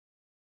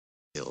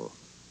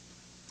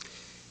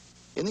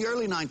In the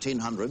early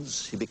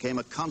 1900s, he became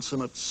a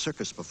consummate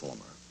circus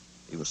performer.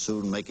 He was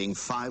soon making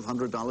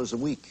 $500 a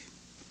week.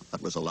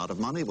 That was a lot of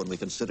money when we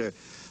consider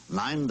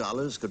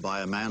 $9 could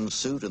buy a man's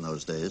suit in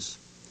those days.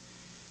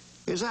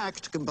 His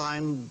act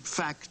combined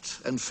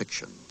fact and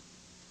fiction.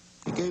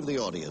 He gave the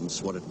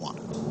audience what it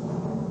wanted.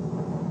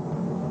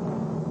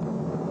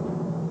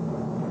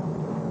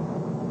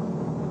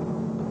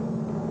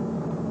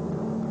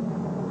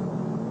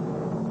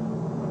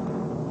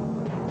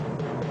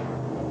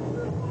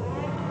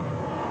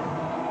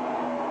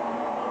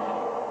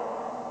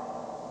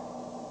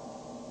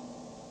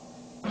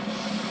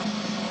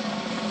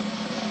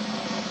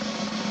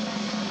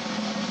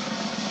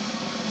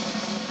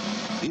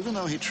 Even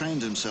though he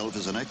trained himself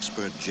as an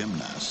expert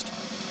gymnast,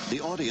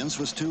 the audience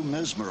was too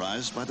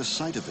mesmerized by the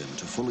sight of him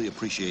to fully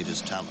appreciate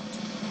his talent.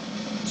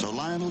 So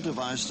Lionel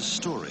devised a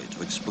story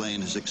to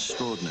explain his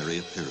extraordinary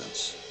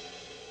appearance.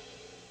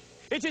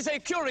 It is a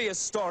curious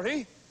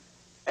story,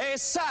 a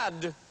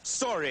sad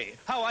story,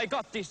 how I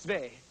got this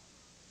way.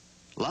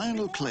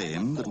 Lionel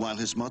claimed that while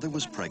his mother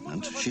was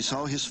pregnant, she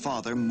saw his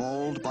father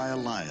mauled by a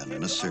lion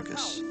in a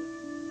circus.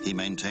 He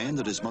maintained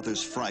that his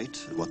mother's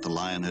fright at what the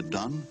lion had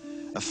done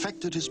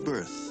affected his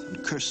birth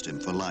and cursed him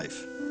for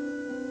life.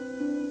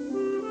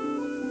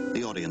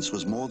 The audience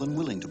was more than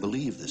willing to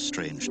believe this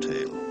strange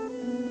tale.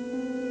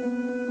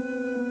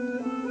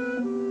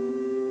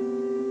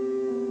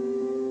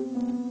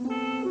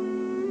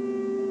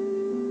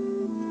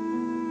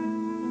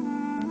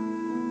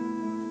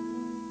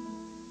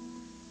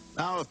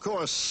 Now, of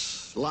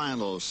course,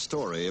 Lionel's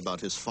story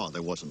about his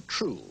father wasn't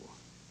true,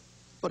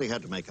 but he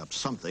had to make up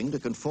something to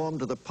conform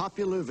to the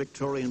popular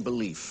Victorian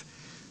belief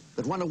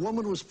that when a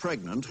woman was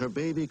pregnant, her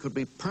baby could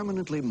be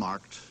permanently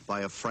marked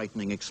by a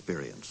frightening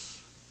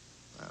experience.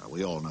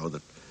 We all know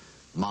that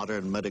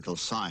modern medical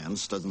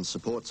science doesn't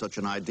support such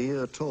an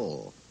idea at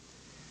all.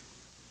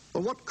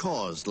 But what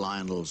caused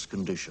Lionel's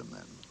condition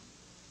then?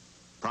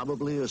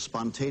 Probably a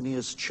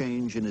spontaneous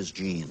change in his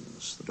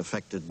genes that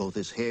affected both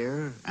his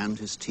hair and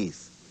his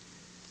teeth.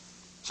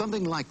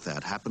 Something like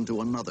that happened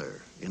to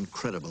another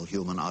incredible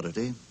human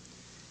oddity,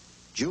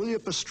 Julia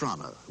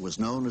Pastrana, who was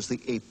known as the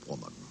Ape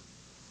Woman.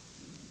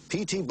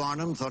 P.T.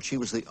 Barnum thought she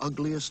was the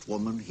ugliest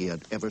woman he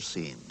had ever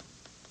seen.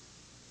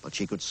 But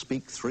she could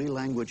speak 3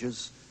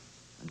 languages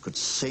and could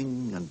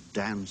sing and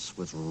dance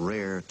with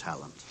rare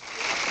talent.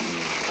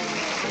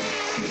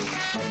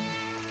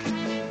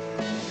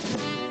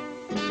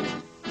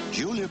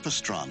 Julia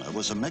Pastrana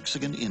was a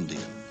Mexican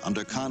Indian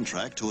under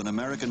contract to an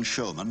American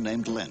showman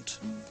named Lent.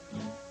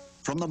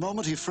 From the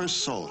moment he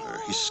first saw her,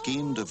 he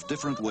schemed of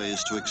different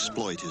ways to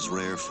exploit his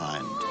rare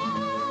find.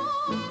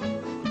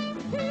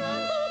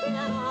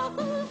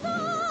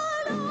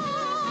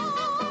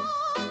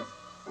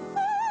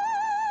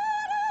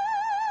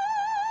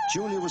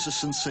 Julia was a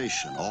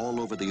sensation all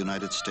over the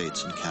United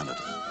States and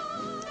Canada.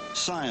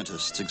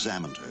 Scientists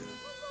examined her.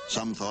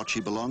 Some thought she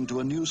belonged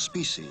to a new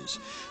species,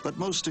 but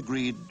most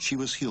agreed she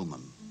was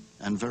human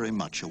and very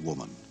much a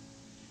woman.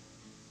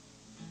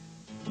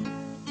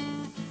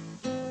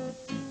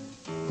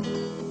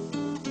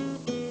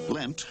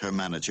 Lent, her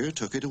manager,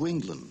 took her to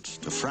England,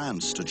 to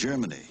France, to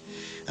Germany,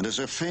 and as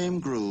her fame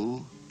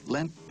grew,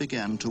 Lent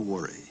began to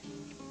worry.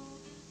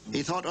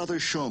 He thought other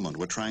showmen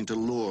were trying to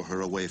lure her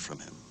away from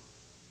him.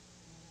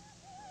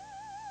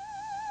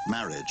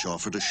 Marriage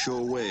offered a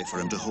sure way for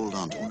him to hold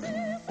on to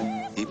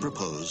her. He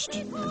proposed,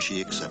 and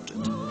she accepted.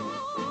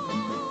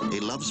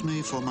 "He loves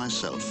me for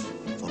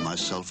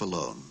myself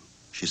alone,"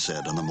 she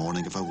said on the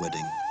morning of her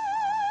wedding.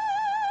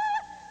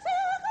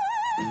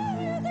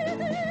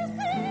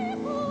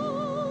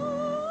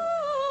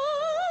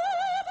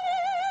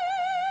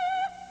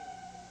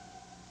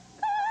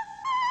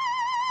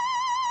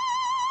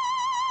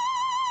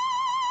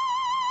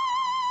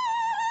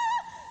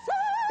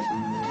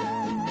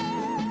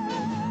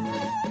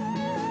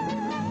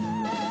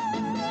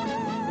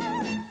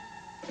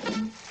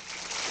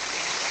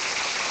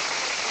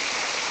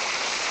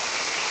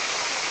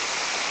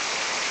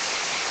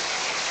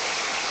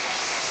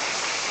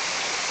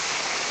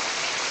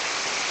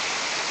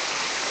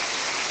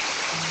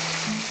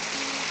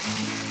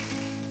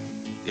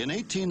 In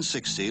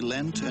 1860,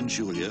 Lent and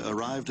Julia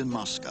arrived in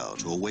Moscow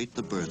to await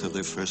the birth of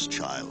their first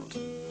child.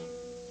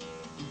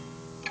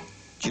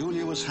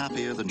 Julia was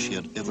happier than she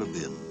had ever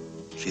been.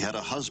 She had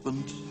a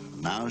husband,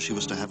 and now she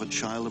was to have a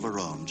child of her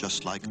own,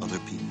 just like other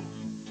people.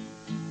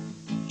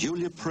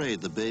 Julia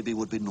prayed the baby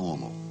would be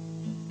normal.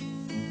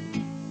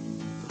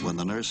 But when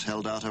the nurse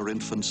held out her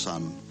infant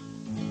son,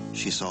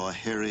 she saw a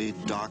hairy,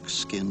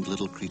 dark-skinned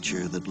little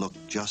creature that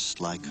looked just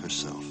like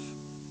herself.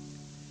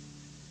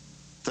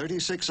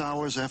 36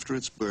 hours after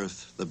its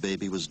birth, the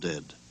baby was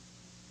dead.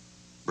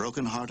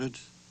 Broken-hearted,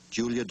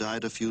 Julia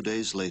died a few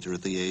days later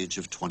at the age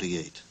of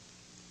 28.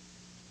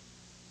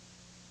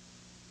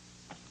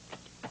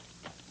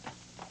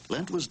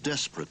 Lent was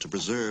desperate to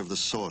preserve the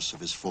source of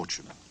his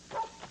fortune.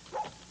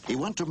 He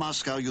went to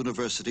Moscow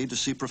University to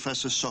see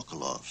Professor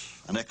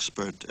Sokolov, an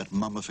expert at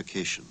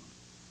mummification.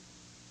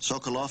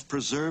 Sokolov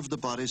preserved the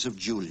bodies of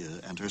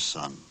Julia and her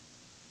son.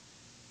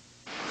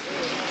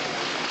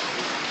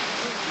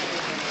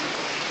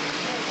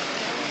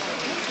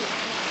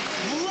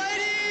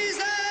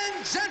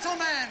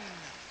 gentlemen.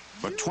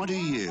 For 20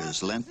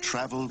 years, Lent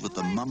traveled with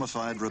the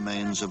mummified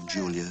remains of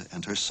Julia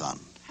and her son,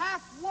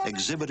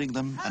 exhibiting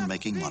them and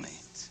making money.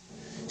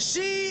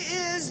 She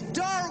is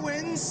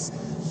Darwin's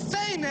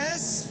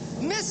famous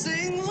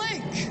missing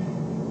link.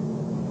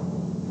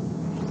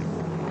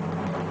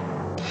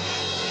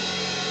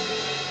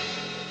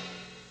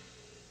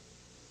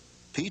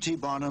 P.T.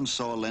 Barnum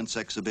saw Lent's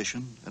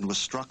exhibition and was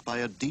struck by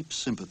a deep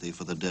sympathy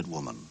for the dead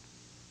woman.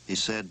 He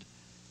said,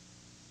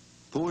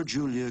 "Poor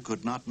Julia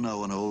could not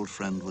know an old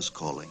friend was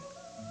calling.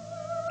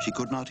 She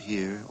could not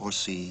hear or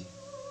see,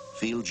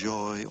 feel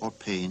joy or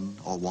pain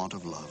or want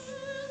of love.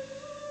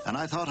 And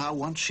I thought how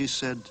once she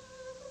said,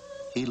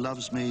 'He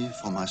loves me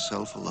for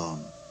myself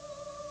alone.'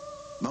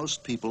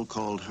 Most people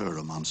called her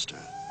a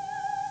monster.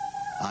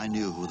 I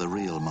knew who the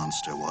real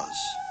monster was."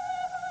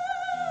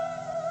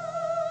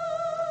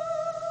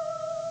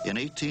 In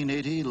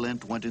 1880,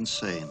 Lent went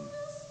insane.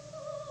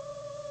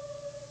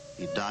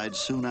 He died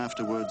soon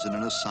afterwards in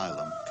an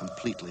asylum,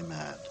 completely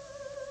mad.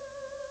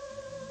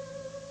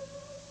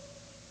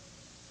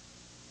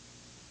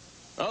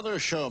 Other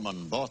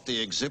showmen bought the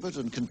exhibit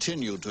and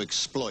continued to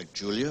exploit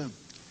Julia.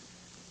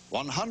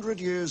 100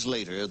 years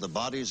later, the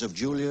bodies of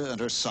Julia and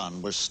her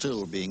son were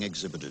still being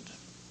exhibited.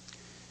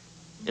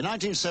 In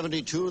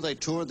 1972, they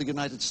toured the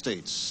United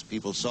States.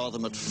 People saw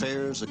them at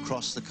fairs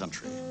across the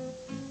country.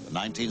 In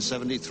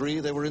 1973,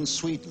 they were in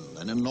Sweden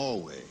and in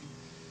Norway.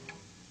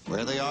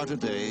 Where they are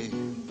today,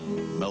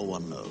 no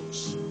one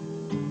knows.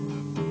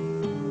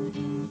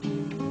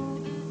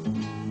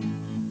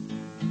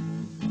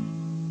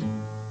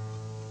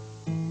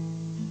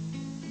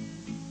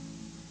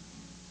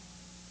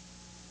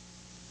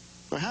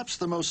 Perhaps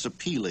the most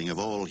appealing of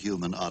all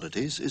human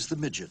oddities is the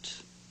midget.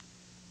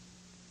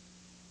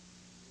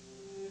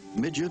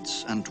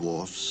 Midgets and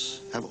dwarfs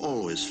have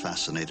always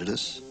fascinated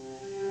us.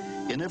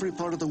 In every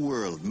part of the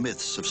world,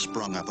 myths have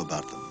sprung up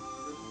about them.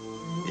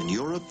 In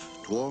Europe,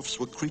 dwarfs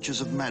were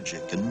creatures of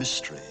magic and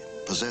mystery,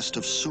 possessed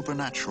of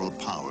supernatural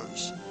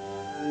powers.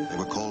 They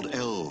were called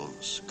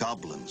elves,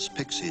 goblins,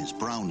 pixies,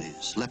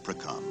 brownies,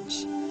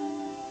 leprechauns.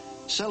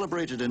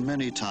 Celebrated in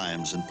many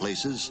times and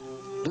places,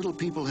 little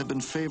people have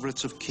been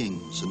favorites of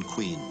kings and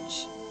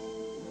queens.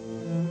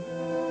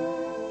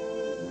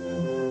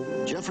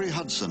 Jeffrey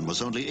Hudson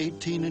was only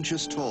 18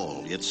 inches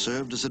tall, yet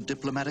served as a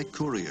diplomatic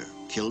courier,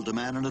 killed a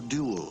man in a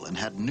duel, and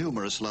had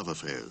numerous love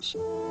affairs.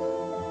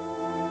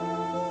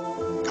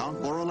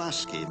 Count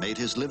Borolaski made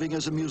his living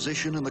as a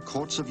musician in the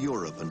courts of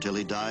Europe until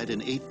he died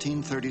in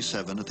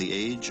 1837 at the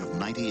age of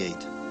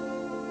 98.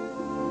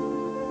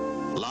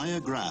 Laia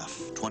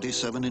Graf,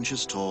 27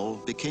 inches tall,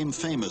 became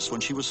famous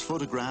when she was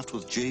photographed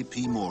with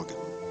J.P. Morgan.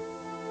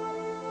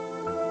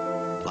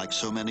 Like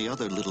so many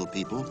other little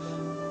people,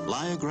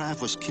 Laia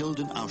Graf was killed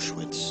in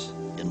Auschwitz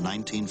in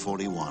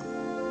 1941.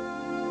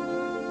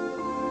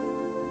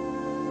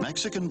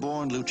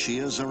 Mexican-born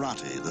Lucia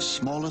Zarate, the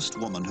smallest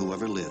woman who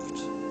ever lived.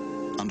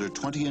 Under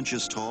 20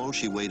 inches tall,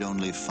 she weighed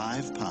only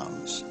 5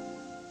 pounds.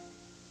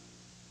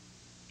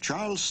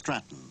 Charles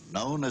Stratton,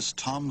 known as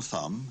Tom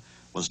Thumb,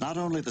 was not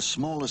only the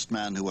smallest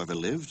man who ever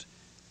lived,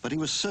 but he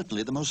was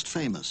certainly the most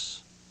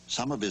famous.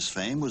 Some of his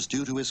fame was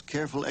due to his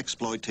careful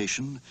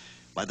exploitation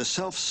by the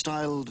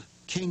self-styled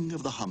King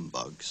of the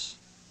Humbugs,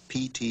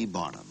 P.T.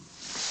 Barnum.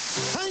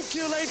 Thank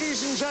you,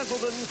 ladies and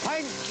gentlemen.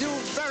 Thank you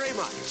very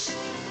much.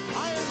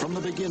 From the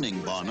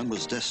beginning, Barnum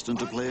was destined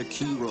to play a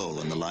key role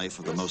in the life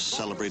of the most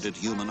celebrated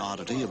human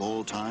oddity of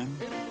all time,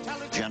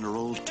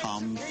 General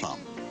Tom Thumb.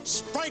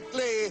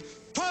 Sprightly,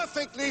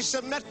 perfectly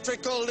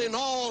symmetrical in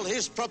all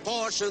his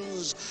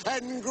proportions,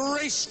 and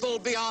graceful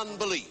beyond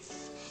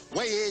belief,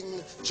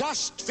 weighing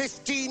just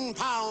 15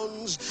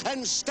 pounds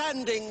and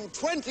standing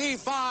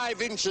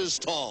 25 inches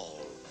tall.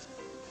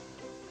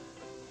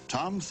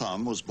 Tom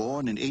Thumb was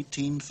born in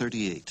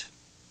 1838.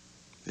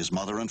 His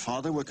mother and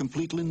father were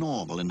completely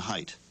normal in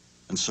height,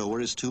 and so were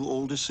his 2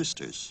 older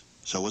sisters.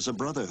 So was a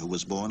brother who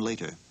was born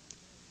later.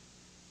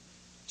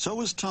 So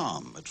was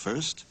Tom at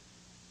first,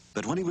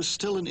 but when he was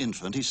still an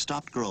infant, he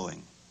stopped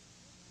growing.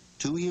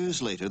 2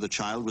 years later, the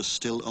child was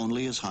still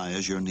only as high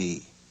as your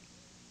knee.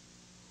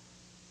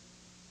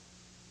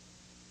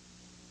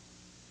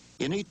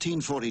 In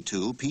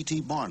 1842,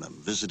 P.T. Barnum,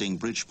 visiting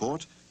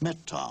Bridgeport, met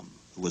Tom,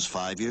 who was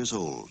 5 years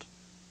old.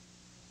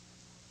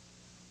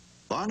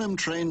 Barnum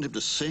trained him to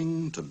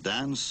sing, to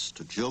dance,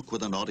 to joke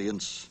with an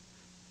audience.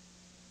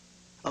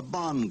 A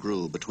bond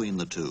grew between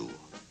the two,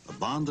 a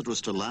bond that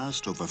was to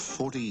last over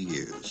 40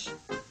 years.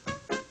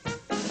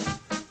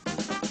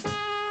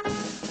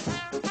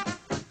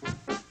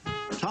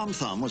 Tom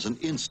Thumb was an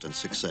instant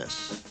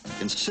success.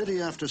 In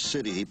city after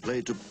city, he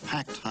played to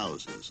packed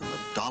houses, and the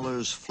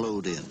dollars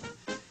flowed in.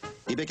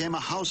 He became a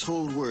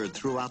household word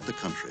throughout the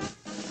country.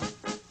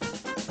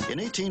 In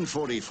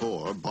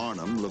 1844,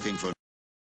 Barnum, looking for